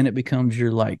in, and then it becomes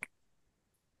your like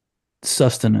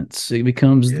sustenance. It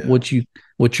becomes what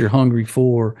you're hungry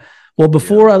for. Well,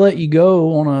 before I let you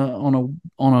go on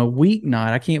a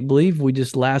weeknight, I can't believe we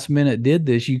just last minute did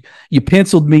this. You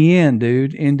penciled me in,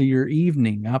 dude, into your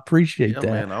evening. I appreciate that.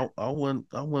 Man, I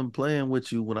wasn't playing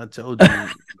with you when I told you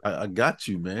I got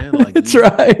you, man. Like that's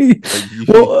right.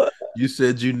 Like you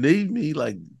said you need me.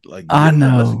 Like I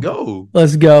know. Let's go.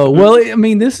 Let's go. Well, I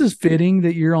mean, this is fitting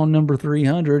that you're on number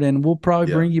 300, and we'll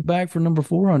probably bring you back for number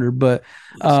 400. But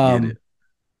let's get it.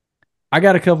 I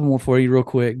got a couple more for you real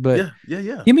quick, but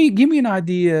give me an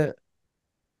idea.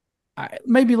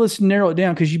 Maybe let's narrow it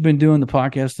down, because you've been doing the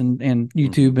podcast and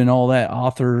YouTube and all that,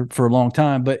 author for a long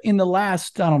time. But in the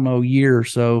last, I don't know, year or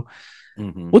so,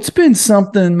 what's been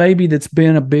something maybe that's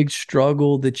been a big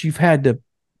struggle that you've had to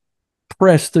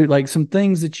press through, like some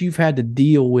things that you've had to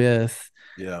deal with,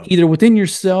 either within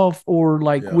yourself or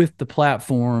like with the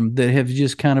platform, that have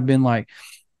just kind of been like,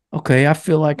 okay, I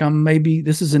feel like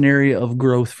this is an area of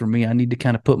growth for me. I need to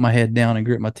kind of put my head down and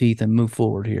grit my teeth and move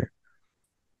forward here.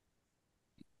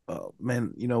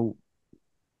 Man,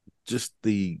 just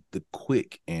the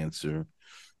quick answer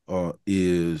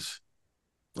is,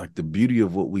 like, the beauty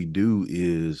of what we do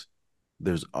is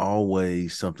there's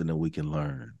always something that we can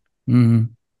learn. Mm-hmm.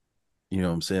 You know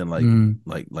what I'm saying?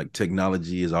 Like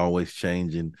technology is always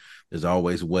changing. There's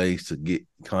always ways to get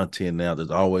content out.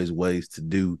 There's always ways to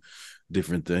do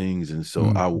different things. And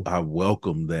so I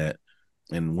welcome that.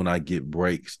 And when I get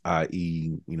breaks,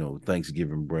 i.e.,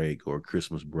 Thanksgiving break or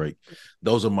Christmas break,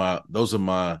 those are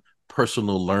my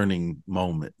personal learning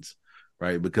moments,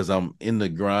 right? Because I'm in the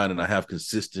grind and I have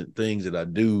consistent things that I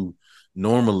do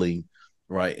normally,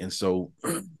 right? And so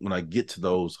when I get to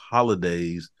those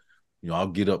holidays, I'll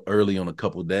get up early on a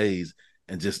couple of days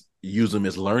and just use them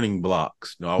as learning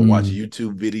blocks. I'll watch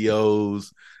YouTube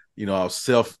videos, I'll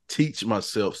self-teach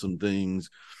myself some things.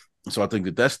 So I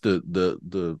think that's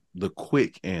the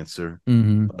quick answer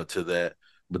to that.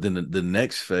 But then the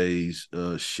next phase,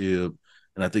 Shib,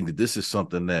 and I think that this is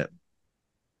something that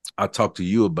I talked to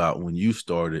you about when you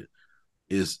started,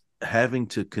 is having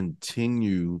to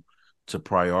continue to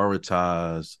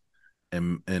prioritize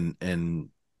and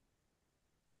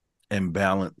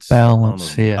balance. I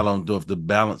don't know if the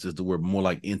balance is the word, more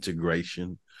like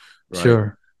integration, right?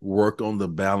 Sure. Work on the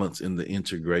balance in the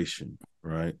integration,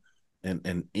 right?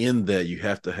 And in that, you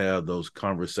have to have those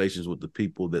conversations with the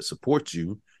people that support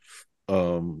you,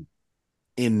 in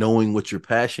knowing what your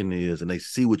passion is, and they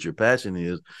see what your passion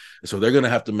is. And so they're going to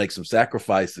have to make some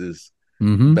sacrifices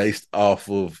based off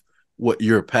of what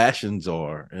your passions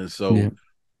are. And so,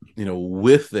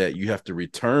 with that, you have to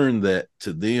return that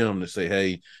to them to say,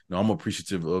 hey, I'm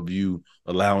appreciative of you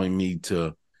allowing me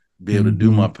to be able to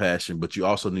do my passion, but you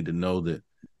also need to know that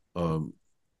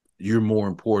you're more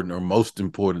important or most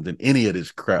important than any of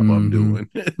this crap I'm doing.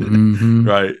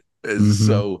 Right. And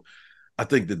so I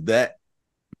think that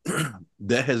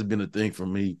has been a thing for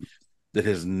me that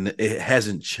it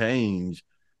hasn't changed,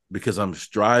 because I'm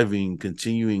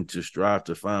continuing to strive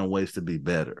to find ways to be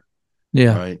better.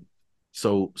 Yeah. Right.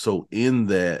 So in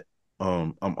that,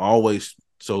 I'm always,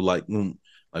 so like when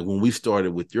we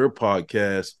started with your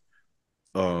podcast,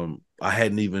 I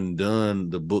hadn't even done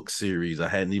the book series. I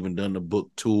hadn't even done the book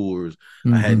tours.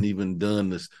 I hadn't even done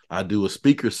this. I do a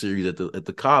speaker series at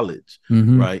the college,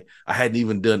 right? I hadn't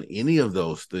even done any of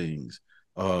those things.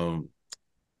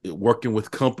 Working with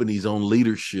companies on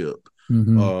leadership,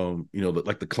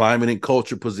 like the climate and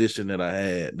culture position that I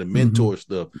had, the mentor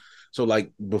stuff. So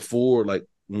like before, like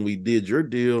when we did your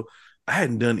deal, I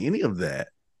hadn't done any of that.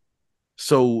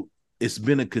 So it's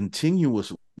been a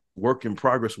continuous work in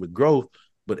progress with growth.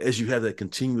 But as you have that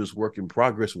continuous work in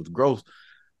progress with growth,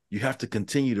 you have to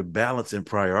continue to balance and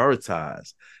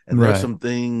prioritize. And there are some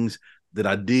things that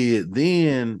I did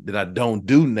then that I don't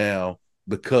do now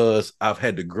because I've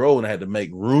had to grow and I had to make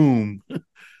room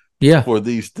for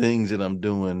these things that I'm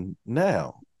doing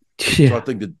now. Yeah. So I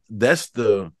think that's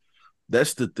the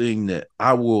thing that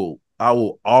I will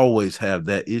always have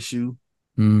that issue,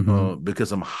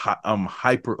 because I'm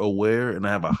hyper aware and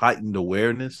I have a heightened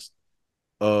awareness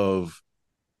of,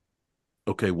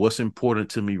 okay, what's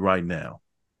important to me right now.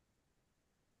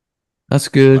 That's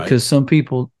good, because some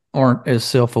people aren't as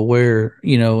self-aware,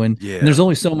 and there's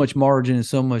only so much margin and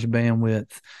so much bandwidth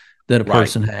that a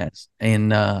person has.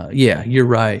 And you're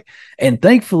right. And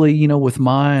thankfully, with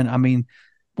mine, I mean,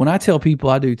 when I tell people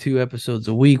I do 2 episodes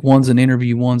a week, one's an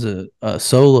interview, one's a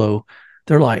solo,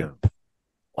 they're like,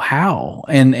 how?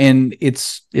 And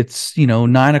it's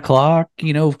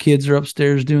 9:00, kids are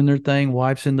upstairs doing their thing,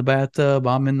 wife's in the bathtub,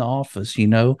 I'm in the office,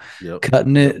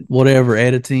 cutting it, whatever,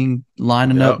 editing,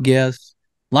 lining up guests.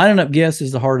 Lining up guests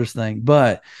is the hardest thing,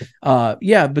 but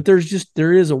but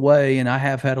there is a way, and I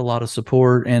have had a lot of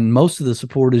support, and most of the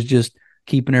support is just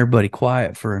keeping everybody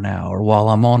quiet for an hour while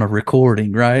I'm on a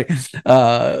recording, right?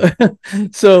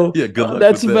 So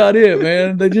that's about it,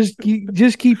 man. They just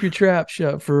keep your trap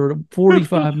shut for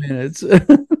 45 minutes.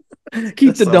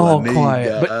 Keep the dog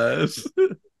quiet. Guys.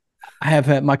 But I have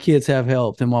had, my kids have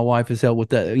helped, and my wife has helped with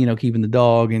that, keeping the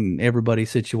dog and everybody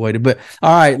situated. But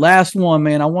all right, last one,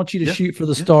 man. I want you to shoot for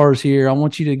the stars here. I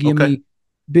want you to give me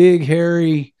big,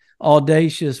 hairy,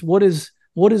 audacious. What is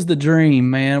the dream,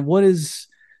 man? What is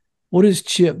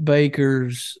Chip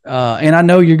Baker's? And I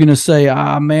know you're going to say,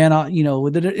 man,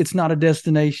 it's not a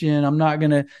destination. I'm not going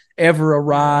to ever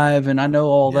arrive. And I know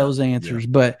all those answers,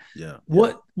 but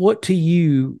what to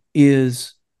you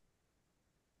is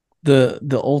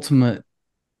the ultimate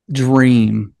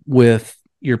dream with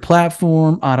your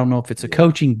platform? I don't know if it's a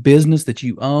coaching business that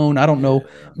you own. I don't know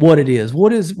what it is.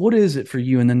 What is it for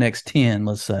you in the next 10,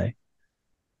 let's say?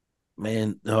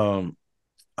 Man, I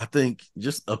think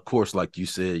just, of course, like you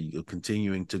said, you're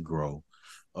continuing to grow,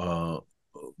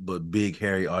 but big,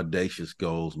 hairy, audacious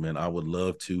goals, man. I would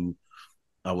love to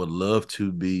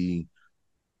be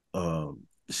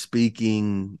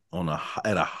speaking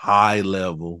at a high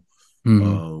level,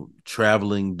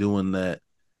 traveling, doing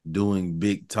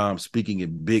big time, speaking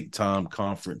at big time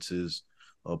conferences,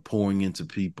 pouring into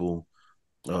people.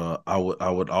 I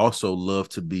would also love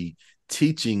to be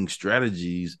teaching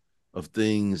strategies of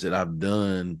things that I've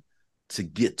done to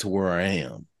get to where I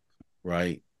am,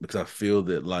 right? Because I feel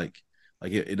that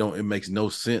it makes no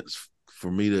sense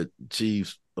for me to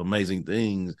achieve amazing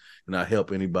things and not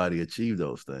help anybody achieve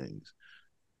those things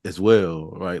as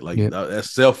well, right?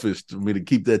 That's selfish to me to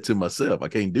keep that to myself. I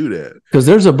can't do that because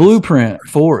there's a blueprint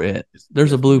for it.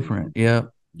 There's a blueprint. Yeah,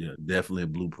 definitely a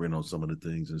blueprint on some of the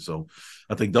things. And so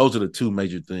I think those are the 2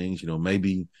 major things.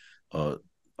 Maybe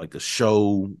like a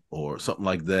show or something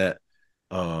like that,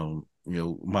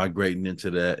 migrating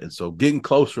into that. And so getting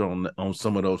closer on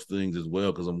some of those things as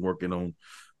well, because I'm working on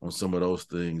some of those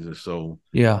things. And so,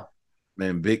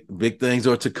 man, big things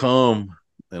are to come,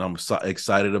 and I'm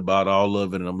excited about all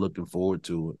of it, and I'm looking forward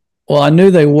to it. Well, I knew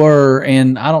they were,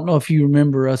 and I don't know if you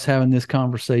remember us having this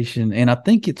conversation, and I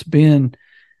think it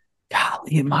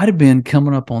might have been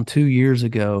coming up on 2 years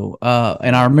ago.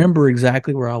 And I remember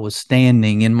exactly where I was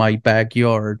standing in my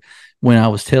backyard when I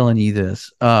was telling you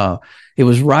this. It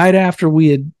was right after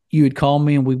you had called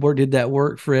me, and we did that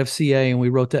work for FCA, and we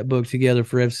wrote that book together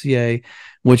for FCA,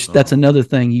 which that's another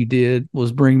thing you did,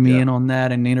 was bring me in on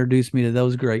that and introduce me to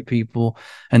those great people,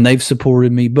 and they've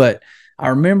supported me. But I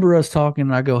remember us talking,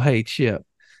 and I go, hey, Chip,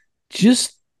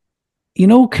 just,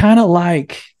 kind of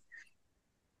like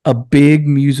a big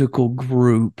musical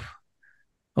group.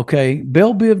 Okay.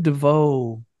 Belle Biv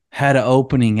DeVoe had an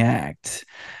opening act,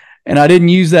 and I didn't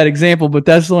use that example, but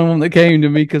that's the only one that came to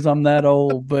me because I'm that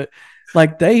old. But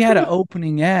they had an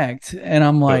opening act, and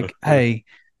I'm like, hey,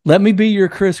 let me be your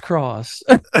crisscross.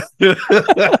 Let me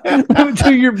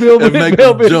do your Belle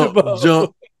Biv DeVoe.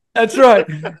 Jump. That's right.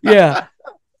 Yeah.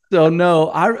 So no,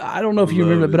 I don't know if you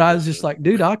remember, but I was just like,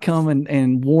 dude, I'll come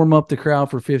and warm up the crowd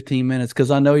for 15 minutes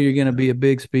because I know you're going to be a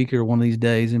big speaker one of these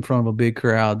days in front of a big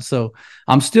crowd. So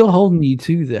I'm still holding you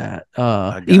to that.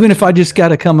 Even if I just got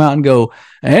to come out and go,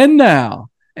 and now,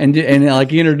 and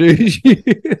introduce you.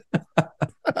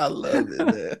 I love it,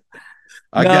 man.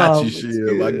 I got you,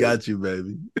 Shiv. I got you,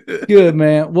 baby. Good,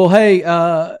 man. Well,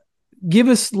 hey, give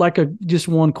us just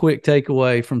one quick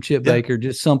takeaway from Chip Baker,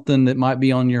 just something that might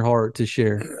be on your heart to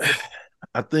share.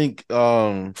 I think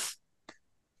right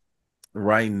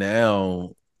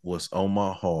now what's on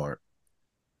my heart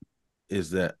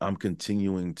is that I'm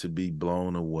continuing to be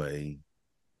blown away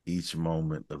each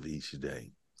moment of each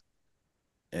day.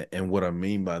 And what I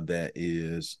mean by that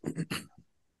is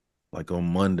like on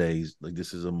Mondays, like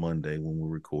this is a Monday when we're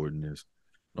recording this.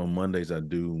 On Mondays, I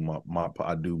do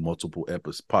I do multiple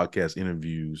podcast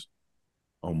interviews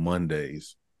on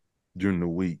Mondays during the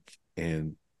week.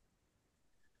 And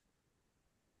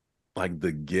like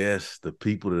the guests, the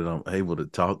people that I'm able to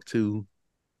talk to,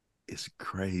 it's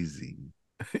crazy.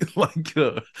 like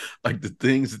the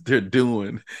things that they're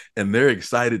doing, and they're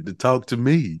excited to talk to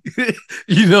me.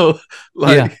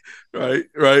 Like right.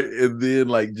 And then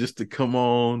like just to come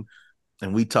on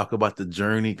and we talk about the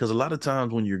journey. Cause a lot of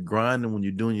times when you're grinding, when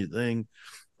you're doing your thing,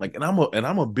 like and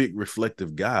I'm a big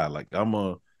reflective guy. Like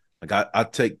I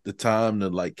take the time to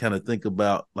like kind of think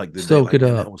about like the day, Soak like, it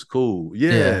man, up. that was cool.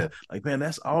 Yeah. Like, man,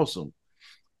 that's awesome.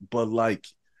 But like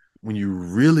when you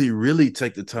really, really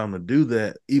take the time to do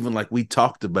that, even like we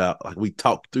talked about, like we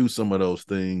talked through some of those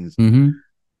things.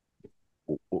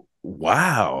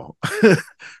 Wow.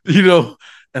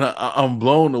 And I'm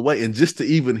blown away. And just to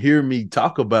even hear me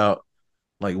talk about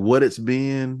like what it's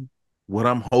been, what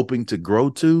I'm hoping to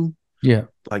grow to. Yeah.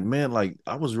 Like, man, like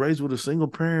I was raised with a single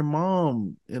parent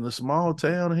mom in a small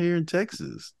town here in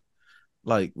Texas.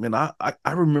 Like, man, I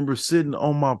remember sitting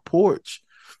on my porch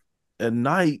at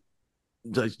night,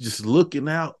 just looking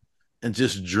out and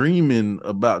just dreaming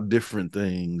about different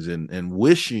things and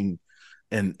wishing.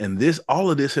 And this,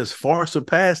 all of this has far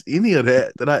surpassed any of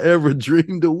that I ever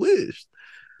dreamed or wished.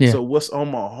 Yeah. So what's on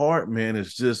my heart, man,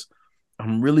 is just,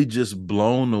 I'm really just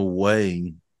blown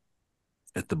away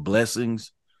at the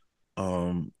blessings.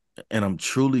 And I'm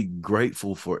truly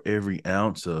grateful for every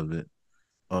ounce of it.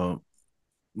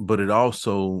 But it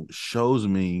also shows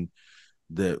me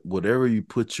that whatever you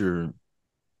put your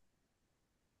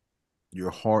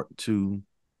heart to,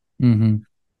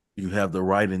 you have the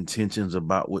right intentions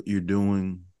about what you're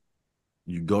doing.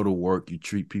 You go to work, you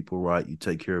treat people right, you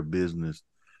take care of business.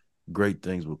 Great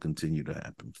things will continue to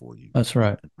happen for you. That's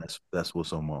right. That's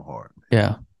what's on my heart, man.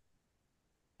 Yeah.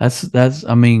 That's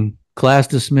I mean, class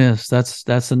dismissed.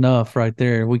 That's enough right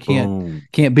there. We can't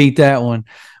beat that one.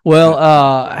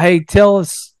 Well, hey, tell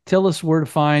us where to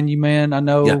find you, man. I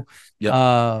know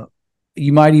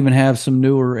you might even have some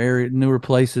newer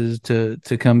places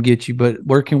to come get you, but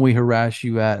where can we harass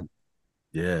you at?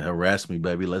 Yeah, harass me,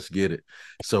 baby. Let's get it.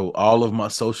 So all of my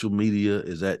social media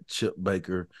is at Chip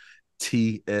Baker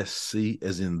TSC,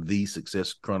 as in The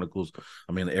Success Chronicles.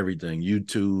 I mean, everything: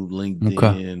 YouTube,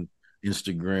 LinkedIn,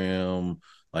 Instagram.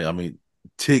 Like, I mean,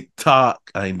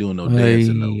 TikTok. I ain't doing no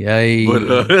dancing though.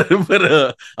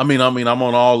 But I mean, I'm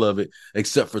on all of it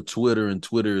except for Twitter, and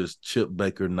Twitter is Chip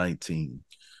Baker 19.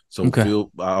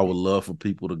 So I would love for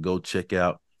people to go check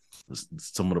out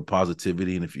some of the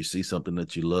positivity, and if you see something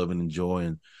that you love and enjoy,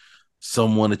 and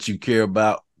someone that you care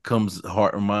about comes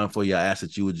heart and mind for you, I ask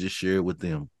that you would just share it with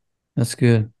them. That's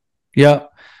good. Yeah.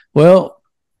 Well,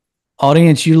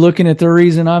 audience, you're looking at the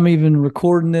reason I'm even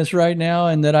recording this right now,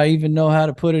 and that I even know how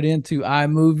to put it into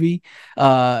iMovie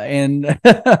and and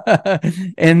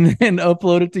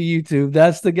upload it to YouTube.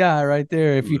 That's the guy right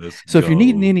there. If you're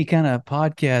needing any kind of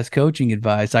podcast coaching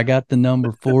advice, I got the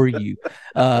number for you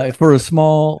for a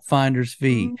small finder's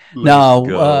fee.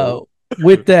 Now,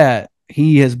 with that,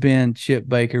 he has been Chip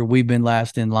Baker. We've been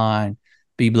last in line.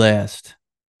 Be blessed.